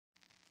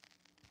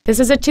This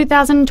is a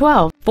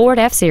 2012 Ford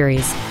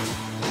F-Series.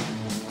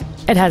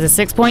 It has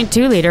a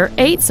 6.2-liter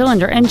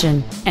 8-cylinder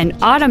engine and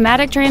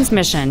automatic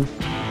transmission.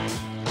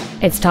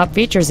 Its top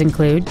features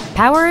include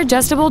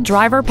power-adjustable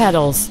driver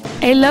pedals,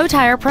 a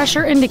low-tire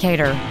pressure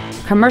indicator,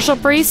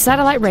 commercial-free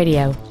satellite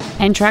radio,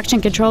 and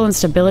traction control and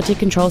stability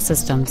control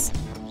systems.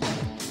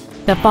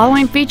 The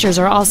following features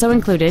are also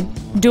included: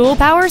 dual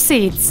power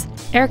seats,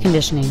 air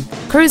conditioning,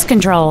 cruise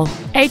control,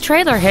 a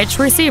trailer hitch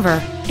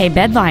receiver, a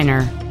bed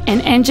liner, an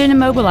engine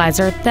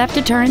immobilizer theft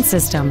deterrent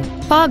system,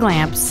 fog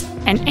lamps,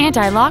 an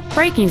anti-lock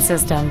braking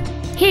system,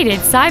 heated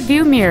side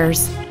view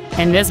mirrors,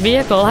 and this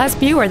vehicle has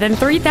fewer than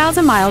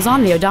 3,000 miles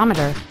on the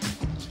odometer.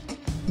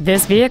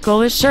 This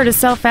vehicle is sure to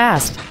sell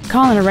fast.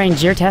 Call and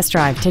arrange your test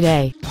drive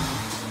today.